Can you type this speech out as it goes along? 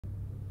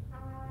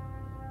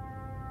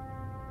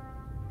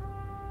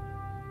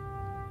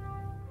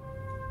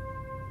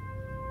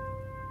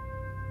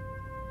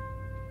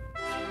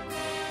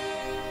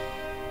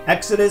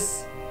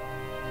Exodus,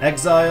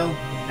 Exile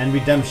and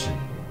Redemption.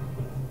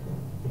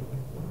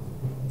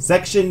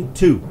 Section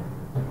 2.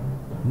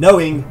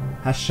 Knowing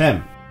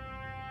Hashem.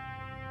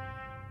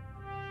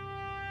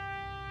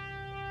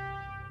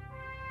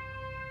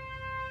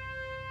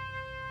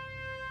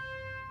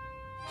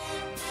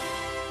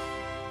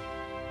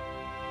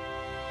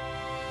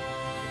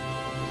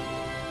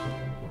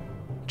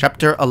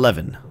 Chapter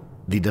 11.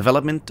 The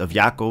development of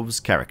Yaakov's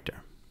character.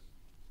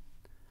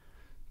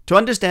 To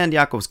understand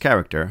Yaakov's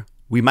character,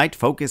 we might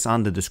focus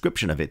on the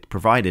description of it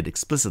provided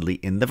explicitly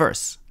in the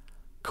verse.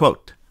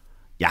 Quote,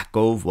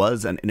 Yaakov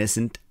was an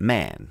innocent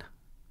man.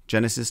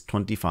 Genesis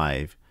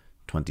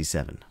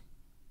 25:27.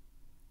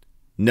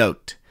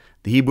 Note,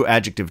 the Hebrew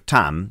adjective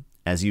tam,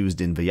 as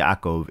used in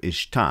V'Yaakov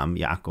ish tam,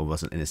 Yaakov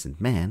was an innocent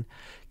man,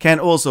 can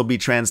also be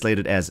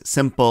translated as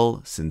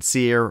simple,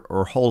 sincere,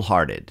 or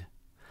wholehearted.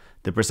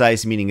 The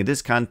precise meaning in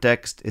this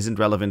context isn't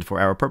relevant for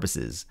our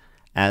purposes,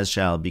 as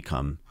shall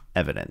become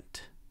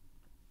evident.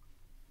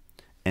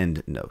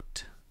 End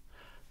note.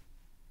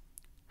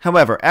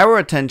 However, our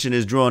attention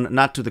is drawn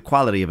not to the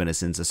quality of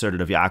innocence asserted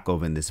of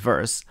Yaakov in this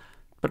verse,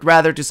 but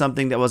rather to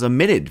something that was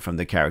omitted from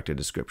the character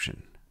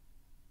description.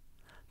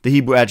 The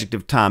Hebrew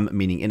adjective tam,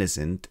 meaning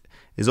innocent,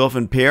 is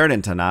often paired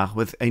in Tanakh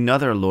with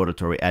another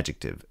laudatory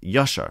adjective,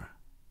 yashar,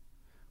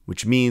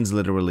 which means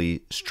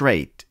literally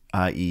straight,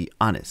 i.e.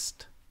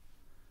 honest.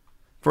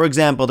 For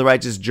example, the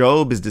righteous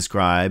Job is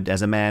described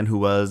as a man who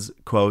was,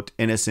 quote,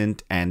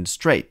 innocent and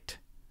straight.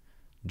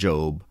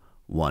 Job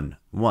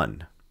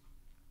 1:1.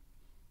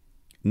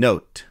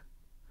 Note,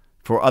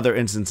 for other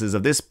instances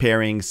of this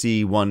pairing,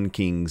 see 1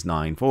 Kings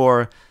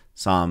 9:4,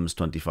 Psalms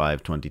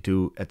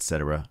 25:22,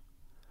 etc.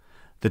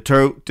 The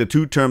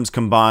two terms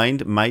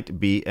combined might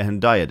be a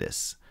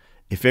hendiadys,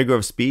 a figure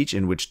of speech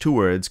in which two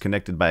words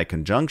connected by a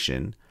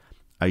conjunction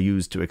are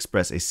used to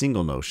express a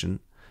single notion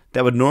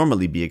that would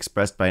normally be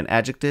expressed by an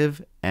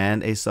adjective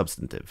and a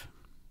substantive.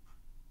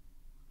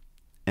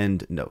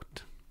 End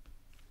note.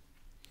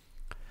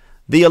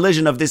 The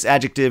elision of this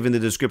adjective in the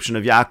description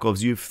of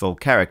Yaakov's youthful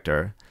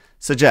character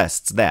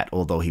suggests that,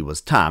 although he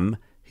was tam,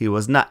 he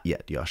was not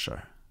yet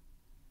yashar.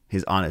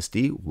 His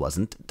honesty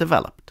wasn't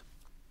developed.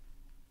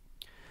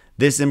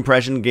 This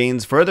impression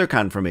gains further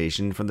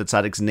confirmation from the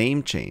tzaddik's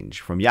name change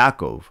from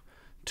Yaakov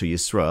to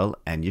Yisrael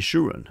and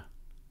Yeshurun.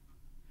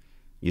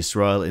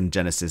 Yisrael in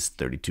Genesis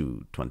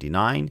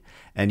 32:29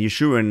 and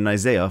Yeshurun in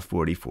Isaiah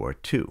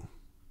 44:2.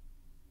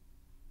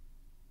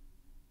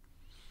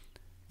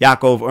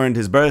 Yaakov earned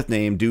his birth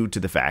name due to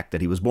the fact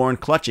that he was born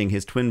clutching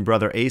his twin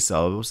brother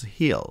Esau's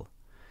heel,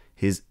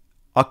 his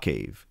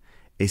Yaakov,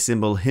 a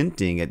symbol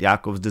hinting at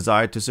Yaakov's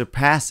desire to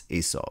surpass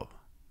Esau.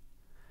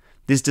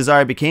 This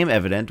desire became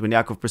evident when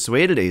Yaakov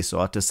persuaded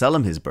Esau to sell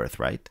him his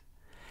birthright,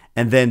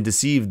 and then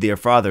deceived their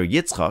father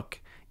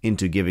Yitzchak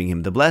into giving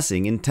him the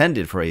blessing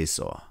intended for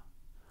Esau.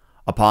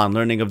 Upon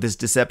learning of this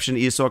deception,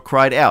 Esau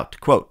cried out,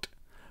 quote,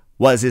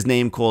 was his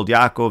name called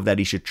Yaakov that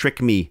he should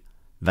trick me,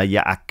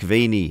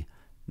 vaya'akveni,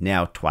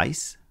 now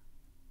twice?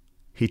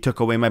 He took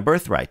away my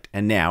birthright,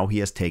 and now he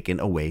has taken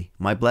away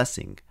my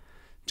blessing.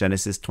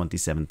 Genesis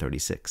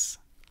 27:36.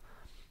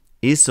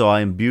 Esau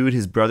imbued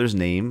his brother's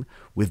name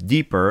with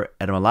deeper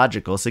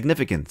etymological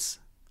significance.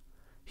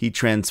 He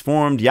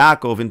transformed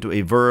Yaakov into a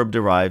verb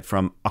derived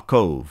from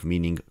akov,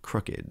 meaning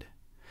crooked.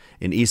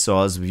 In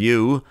Esau's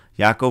view,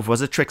 Yaakov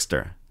was a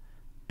trickster,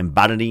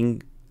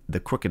 embodying the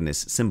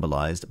crookedness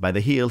symbolized by the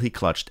heel he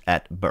clutched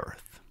at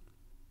birth.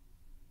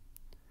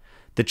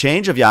 The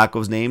change of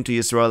Yaakov's name to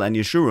Yisrael and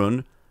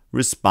Yeshurun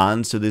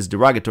responds to this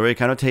derogatory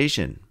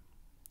connotation.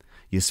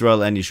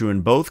 Yisrael and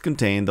Yeshurun both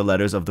contain the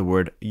letters of the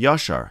word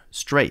yashar,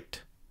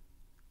 straight,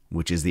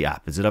 which is the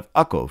opposite of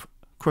akov,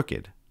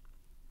 crooked.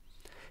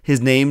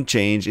 His name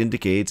change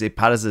indicates a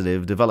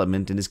positive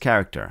development in his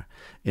character,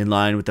 in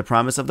line with the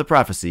promise of the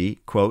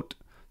prophecy, quote,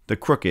 the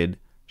crooked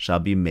shall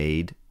be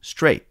made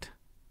straight.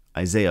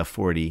 Isaiah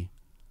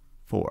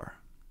 40:4.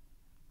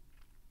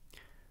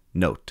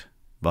 Note,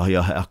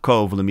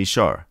 Yaakov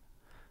lemishar.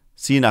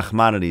 See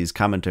Nachmanides'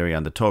 commentary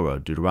on the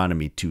Torah,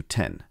 Deuteronomy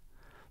 2:10.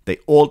 They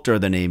alter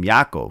the name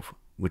Yaakov,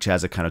 which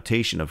has a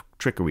connotation of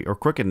trickery or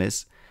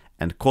crookedness,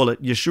 and call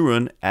it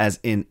Yeshurun,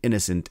 as in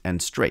innocent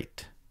and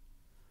straight.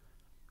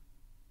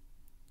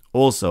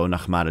 Also,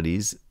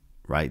 Nachmanides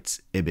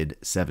writes, Ibid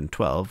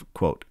 7:12,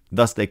 quote,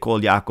 thus they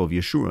call Yaakov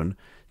Yeshurun,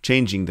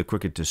 changing the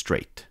crooked to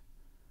straight,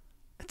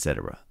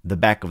 etc. The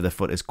back of the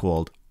foot is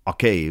called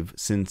Akav,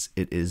 since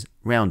it is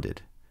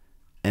rounded.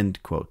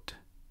 End quote.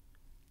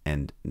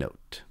 End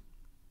note.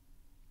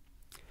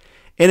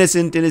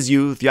 Innocent in his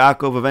youth,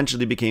 Yaakov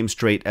eventually became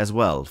straight as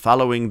well,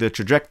 following the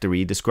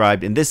trajectory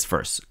described in this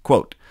verse.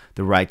 Quote,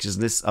 the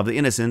righteousness of the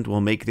innocent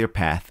will make their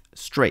path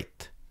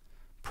straight.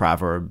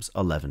 Proverbs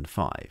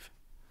 11:5.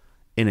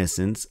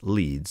 Innocence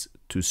leads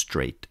to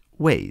straight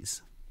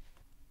ways.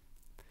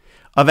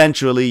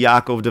 Eventually,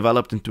 Yaakov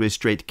developed into a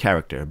straight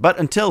character, but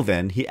until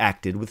then, he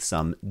acted with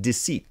some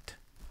deceit.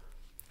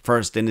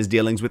 First in his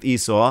dealings with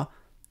Esau,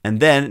 and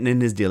then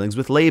in his dealings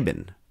with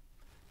Laban.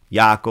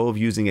 Yaakov,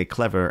 using a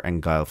clever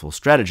and guileful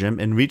stratagem,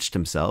 enriched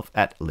himself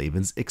at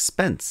Laban's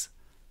expense.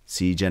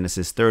 See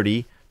Genesis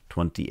 30,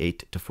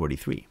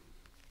 28-43.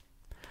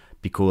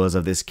 Because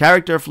of this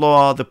character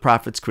flaw, the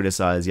prophets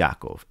criticize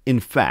Yaakov.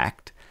 In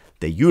fact,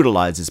 they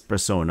utilize his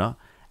persona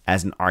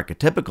as an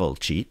archetypical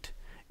cheat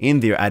in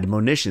their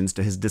admonitions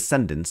to his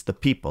descendants, the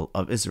people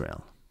of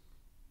Israel.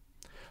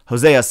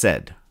 Hosea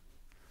said,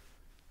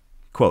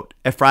 quote,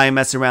 Ephraim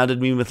has surrounded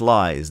me with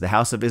lies, the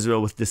house of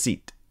Israel with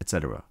deceit,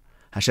 etc.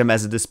 Hashem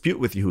has a dispute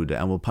with Yehuda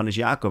and will punish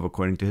Yaakov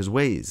according to his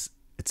ways,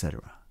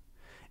 etc.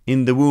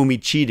 In the womb he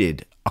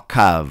cheated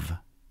Yaakov,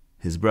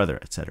 his brother,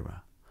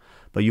 etc.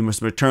 But you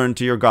must return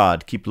to your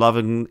God, keep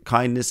loving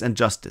kindness and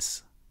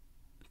justice,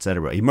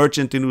 etc. A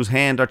merchant in whose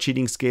hand are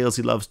cheating scales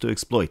he loves to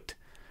exploit,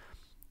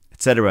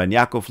 etc. And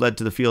Yaakov fled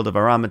to the field of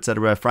Aram,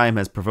 etc. Ephraim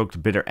has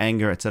provoked bitter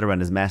anger, etc.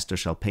 And his master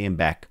shall pay him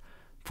back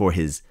for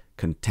his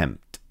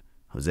contempt.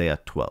 Hosea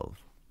 12.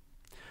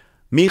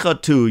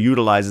 Micha too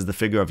utilizes the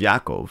figure of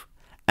Yaakov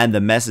and the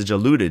message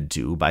alluded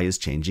to by his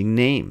changing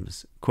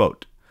names.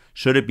 Quote,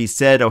 should it be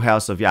said, O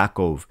house of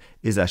Yaakov,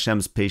 is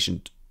Hashem's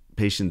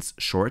patience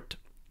short?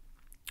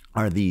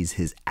 Are these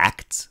his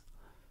acts?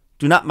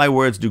 Do not my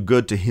words do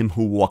good to him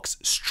who walks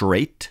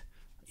straight?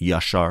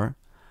 Yashar,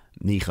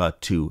 Micha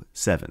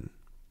 2:7.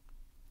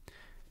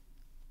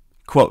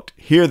 Quote,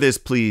 hear this,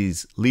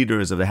 please,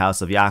 leaders of the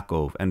house of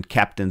Yaakov and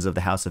captains of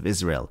the house of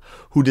Israel,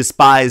 who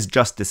despise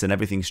justice and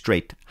everything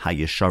straight,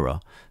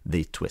 hayeshara,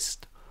 they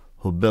twist,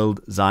 who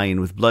build Zion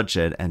with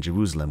bloodshed and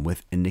Jerusalem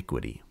with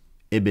iniquity.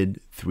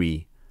 Ibid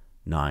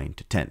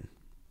 3:9-10.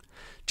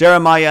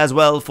 Jeremiah as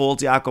well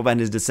faults Yaakov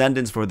and his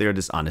descendants for their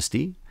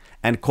dishonesty,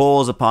 and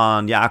calls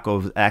upon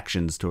Yaakov's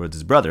actions towards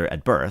his brother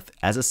at birth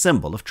as a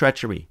symbol of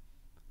treachery.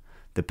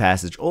 The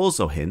passage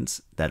also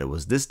hints that it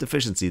was this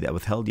deficiency that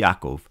withheld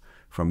Yaakov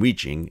from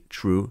reaching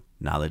true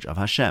knowledge of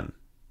Hashem.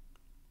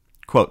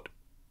 Quote,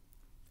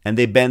 and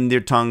they bend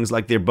their tongues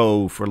like their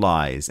bow for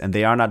lies, and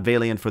they are not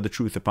valiant for the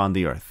truth upon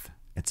the earth,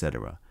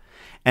 etc.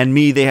 And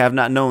me they have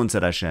not known,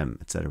 said Hashem,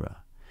 etc.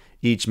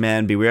 Each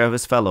man beware of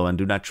his fellow, and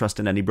do not trust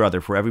in any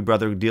brother, for every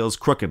brother deals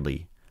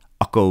crookedly,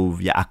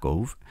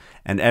 Yaakov,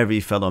 and every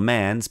fellow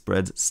man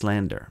spreads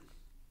slander.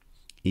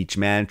 Each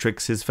man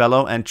tricks his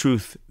fellow, and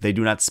truth they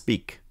do not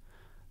speak.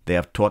 They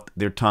have taught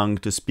their tongue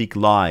to speak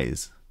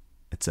lies,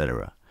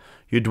 etc.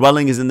 Your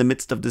dwelling is in the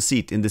midst of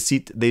deceit. In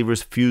deceit they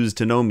refuse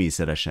to know me,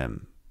 said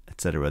Hashem,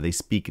 etc. They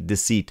speak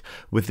deceit.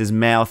 With his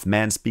mouth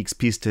man speaks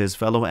peace to his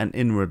fellow, and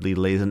inwardly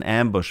lays an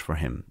ambush for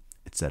him,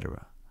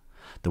 etc.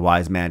 The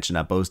wise man should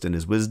not boast in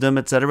his wisdom,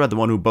 etc. The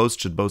one who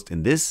boasts should boast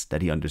in this,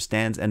 that he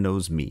understands and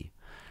knows me.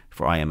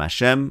 For I am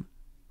Hashem,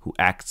 who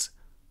acts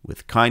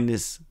with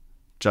kindness,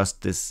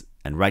 justice,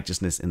 and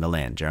righteousness in the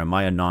land.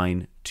 Jeremiah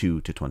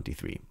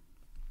 9:2-23.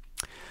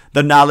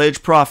 The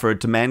knowledge proffered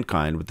to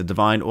mankind with the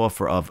divine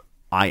offer of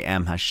I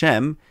am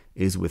Hashem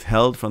is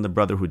withheld from the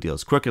brother who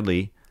deals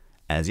crookedly,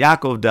 as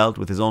Yaakov dealt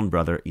with his own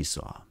brother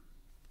Esau.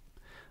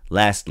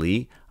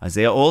 Lastly,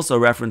 Isaiah also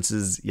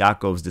references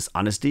Yaakov's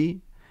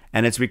dishonesty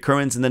and its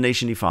recurrence in the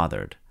nation he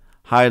fathered,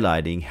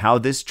 highlighting how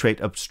this trait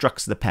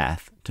obstructs the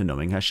path to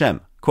knowing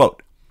Hashem.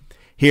 Quote,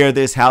 hear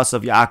this house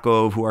of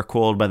Yaakov, who are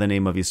called by the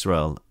name of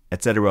Israel,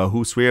 etc.,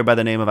 who swear by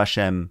the name of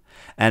Hashem,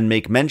 and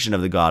make mention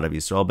of the God of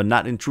Israel, but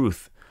not in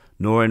truth,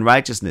 nor in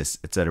righteousness,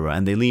 etc.,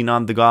 and they lean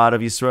on the God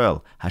of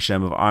Israel.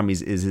 Hashem of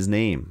armies is his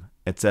name,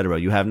 etc.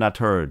 You have not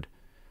heard,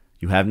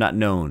 you have not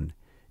known,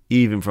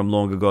 even from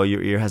long ago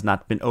your ear has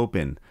not been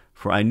open,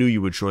 for I knew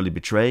you would surely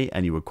betray,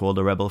 and you were called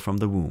a rebel from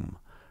the womb.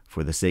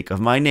 For the sake of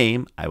my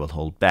name, I will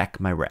hold back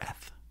my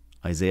wrath.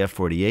 Isaiah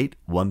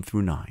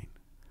 48:1-9.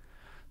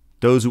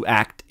 Those who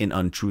act in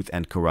untruth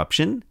and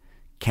corruption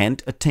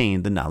can't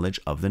attain the knowledge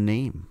of the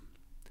name.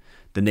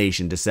 The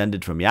nation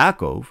descended from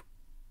Yaakov,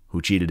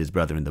 who cheated his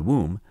brother in the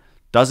womb,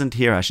 doesn't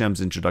hear Hashem's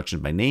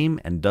introduction by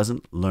name and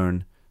doesn't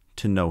learn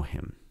to know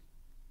him.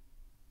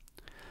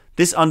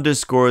 This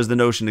underscores the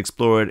notion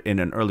explored in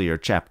an earlier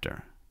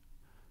chapter.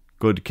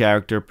 Good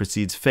character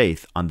precedes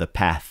faith on the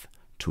path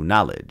to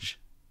knowledge,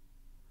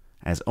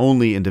 as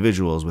only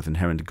individuals with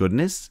inherent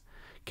goodness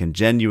can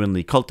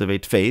genuinely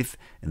cultivate faith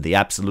in the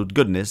absolute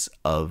goodness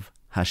of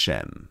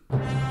Hashem.